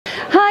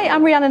Hi,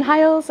 I'm Rhiannon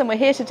Hiles and we're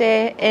here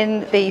today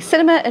in the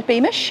cinema at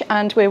Beamish,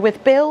 and we're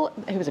with Bill,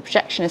 who's a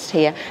projectionist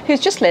here, who's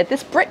just laid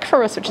this brick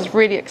for us, which is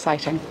really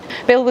exciting.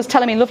 Bill was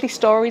telling me lovely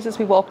stories as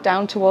we walked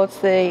down towards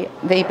the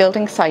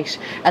building site,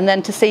 and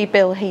then to see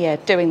Bill here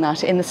doing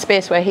that in the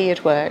space where he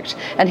had worked,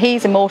 and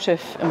he's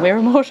emotive and we're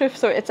emotive,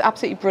 so it's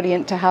absolutely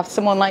brilliant to have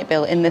someone like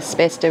Bill in this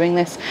space doing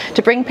this,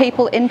 to bring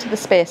people into the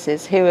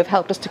spaces who have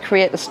helped us to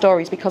create the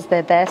stories because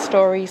they're their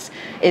stories,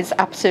 is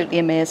absolutely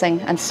amazing.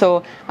 And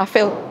so I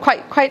feel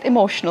quite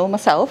emotional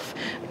myself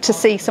to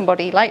see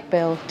somebody like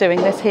Bill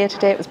doing this here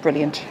today. It was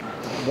brilliant.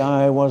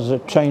 I was a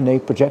trainee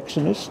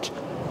projectionist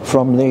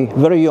from the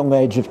very young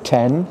age of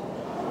 10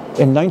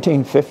 in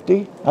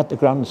 1950 at the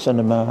Grand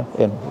Cinema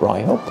in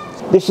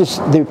Ryhope. This is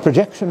the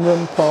projection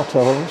room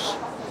portholes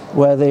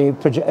where the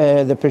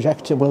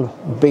projector will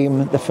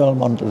beam the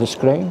film onto the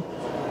screen,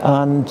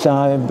 and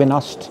I've been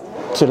asked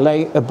to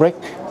lay a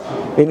brick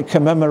in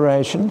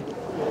commemoration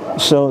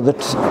so that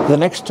the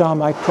next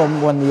time I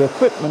come when the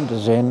equipment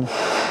is in,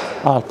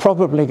 I'll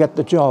probably get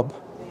the job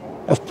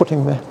of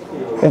putting the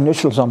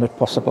initials on it,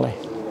 possibly.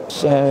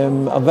 So,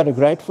 I'm very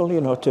grateful,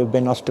 to have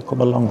been asked to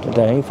come along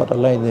today for to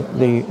lay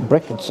the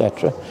brick,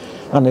 etc.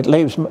 And it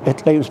leaves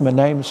my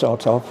name,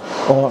 sort of,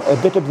 or a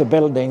bit of the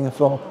building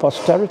for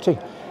posterity,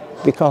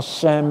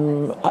 because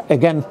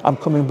again, I'm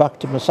coming back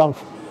to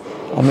myself.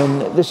 I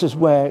mean, this is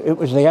where it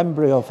was the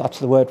embryo, if that's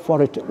the word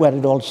for it, where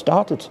it all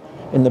started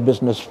in the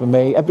business for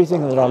me.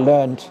 Everything that I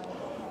learned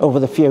over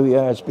the few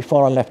years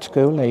before I left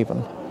school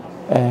even,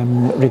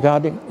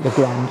 regarding the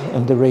Grand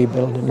and the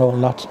rebuild and all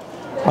that,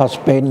 has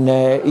been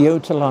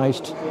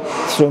utilised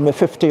through my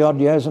 50 odd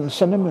years in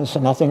cinemas,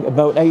 and I think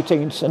about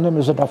 18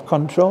 cinemas that I've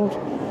controlled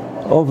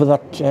over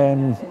that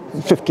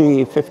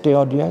 50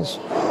 odd years.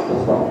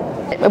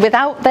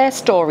 Without their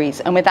stories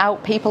and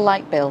without people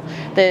like Bill,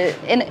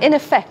 in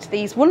effect,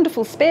 these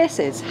wonderful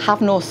spaces have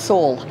no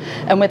soul.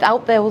 And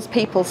without those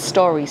people's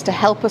stories to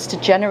help us to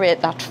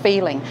generate that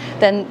feeling,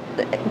 then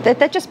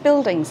they're just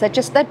buildings.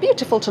 They're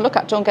beautiful to look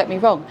at, don't get me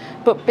wrong,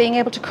 but being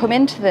able to come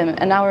into them,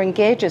 and our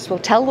engagers will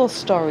tell those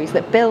stories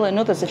that Bill and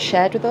others have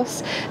shared with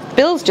us.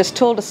 Bill's just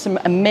told us some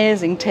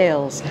amazing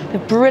tales. They're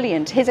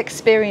brilliant. His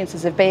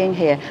experiences of being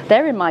here,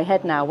 they're in my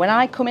head now. When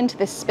I come into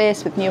this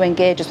space with new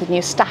engagers, with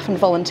new staff and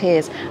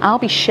volunteers,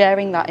 I'll be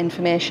sharing that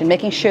information,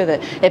 making sure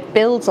that it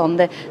builds on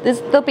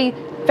there'll be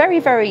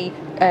very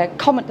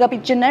common, there'll be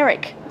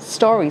generic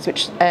stories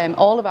which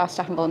all of our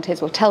staff and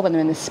volunteers will tell when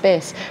they're in this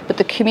space, but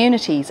the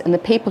communities and the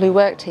people who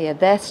worked here,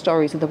 their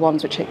stories are the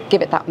ones which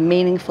give it that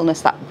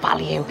meaningfulness, that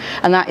value,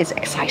 and that is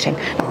exciting.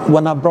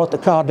 When I brought the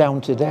car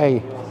down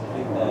today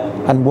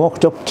and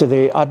walked up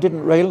to I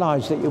didn't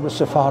realise that you were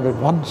so far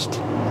advanced.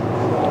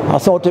 I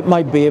thought it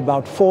might be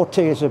about 4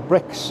 tiers of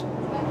bricks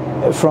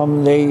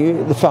from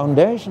the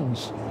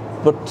foundations,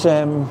 but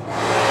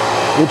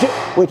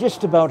we're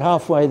just about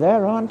halfway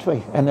there, aren't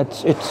we? And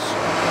it's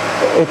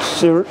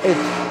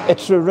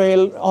a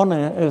real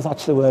honour, if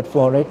that's the word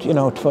for it, to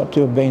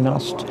have been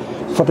asked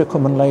to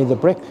come and lay the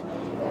brick,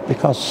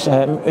 because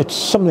it's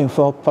something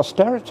for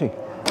posterity.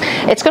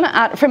 It's going to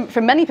add,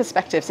 from many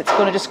perspectives, it's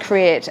going to just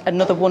create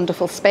another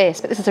wonderful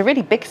space. But this is a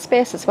really big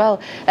space as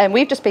well. And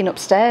we've just been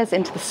upstairs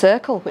into the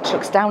circle, which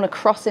looks down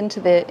across into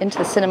the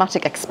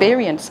cinematic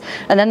experience.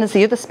 And then there's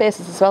the other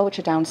spaces as well, which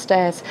are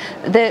downstairs.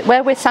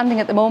 Where we're standing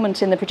at the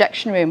moment in the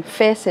projection room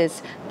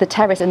faces the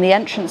terrace, and the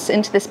entrance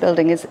into this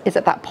building is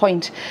at that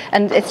point.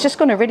 And it's just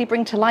going to really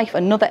bring to life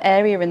another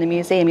area in the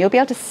museum. You'll be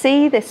able to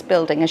see this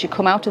building as you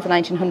come out of the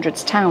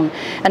 1900s town,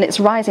 and it's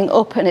rising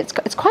up, and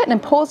it's quite an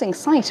imposing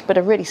sight, but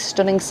a really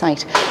stunning sight.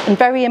 And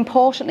very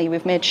importantly,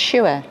 we've made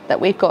sure that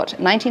we've got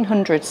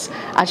 1900s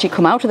as you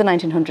come out of the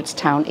 1900s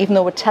town, even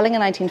though we're telling a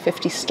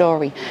 1950s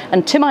story.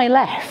 And to my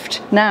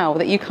left now,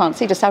 that you can't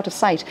see, just out of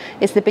sight,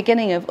 is the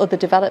beginning of other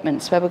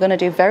developments where we're going to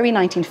do very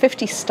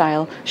 1950s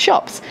style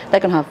shops. They're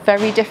going to have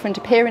very different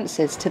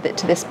appearances to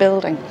this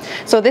building.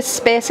 So this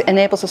space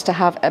enables us to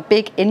have a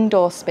big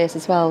indoor space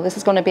as well. This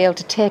is going to be able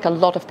to take a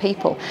lot of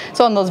people.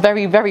 So on those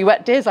very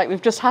wet days like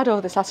we've just had over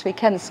this last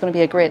weekend, this is going to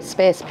be a great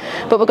space.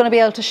 But we're going to be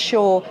able to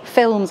show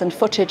films and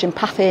footage and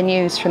pathé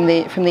news from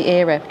the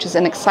era, which is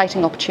an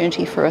exciting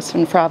opportunity for us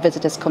and for our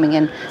visitors coming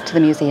in to the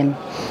museum.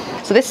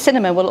 So this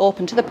cinema will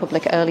open to the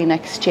public early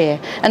next year,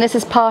 and this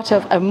is part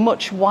of a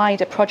much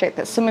wider project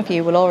that some of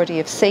you will already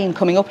have seen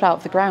coming up out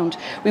of the ground.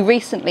 We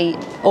recently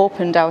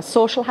opened our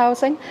social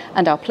housing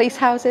and our police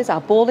houses,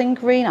 our bowling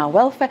green, our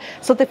welfare.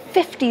 So the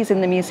 50s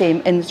in the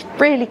museum is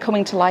really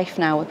coming to life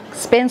now.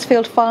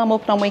 Spainsfield Farm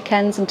open on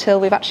weekends until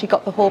we've actually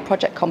got the whole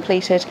project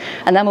completed,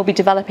 and then we'll be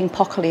developing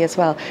Pockley as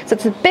well. So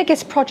it's the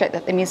biggest project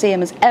that the museum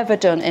has ever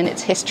done in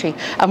its history,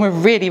 and we're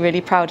really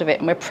proud of it,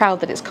 and we're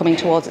proud that it's coming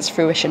towards its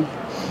fruition.